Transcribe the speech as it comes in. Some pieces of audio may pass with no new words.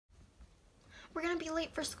We're gonna be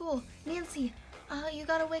late for school. Nancy, you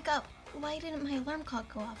gotta wake up. Why didn't my alarm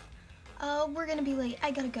clock go off? We're gonna be late.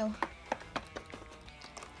 I gotta go.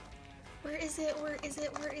 Where is it? Where is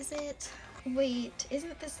it? Where is it? Wait,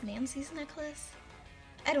 isn't this Nancy's necklace?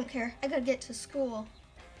 I don't care. I gotta get to school.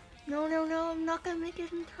 No, no, no, I'm not gonna make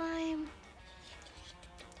it in time.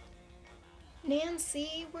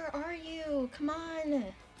 Nancy, where are you? Come on.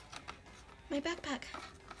 My backpack.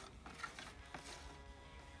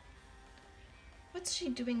 What's she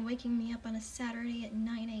doing waking me up on a Saturday at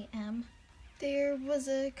 9 a.m.? There was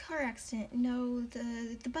a car accident. No,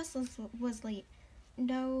 the bus was late.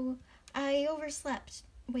 No, I overslept.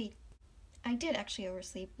 Wait, I did actually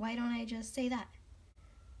oversleep. Why don't I just say that?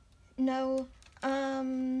 No,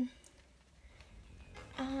 I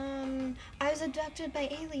was abducted by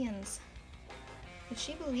aliens. Would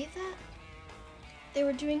she believe that? They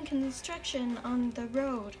were doing construction on the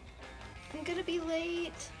road. I'm gonna be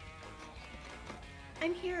late.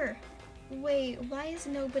 I'm here. Wait, why is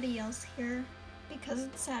nobody else here? Because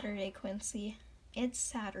it's Saturday, Quincy. It's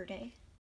Saturday.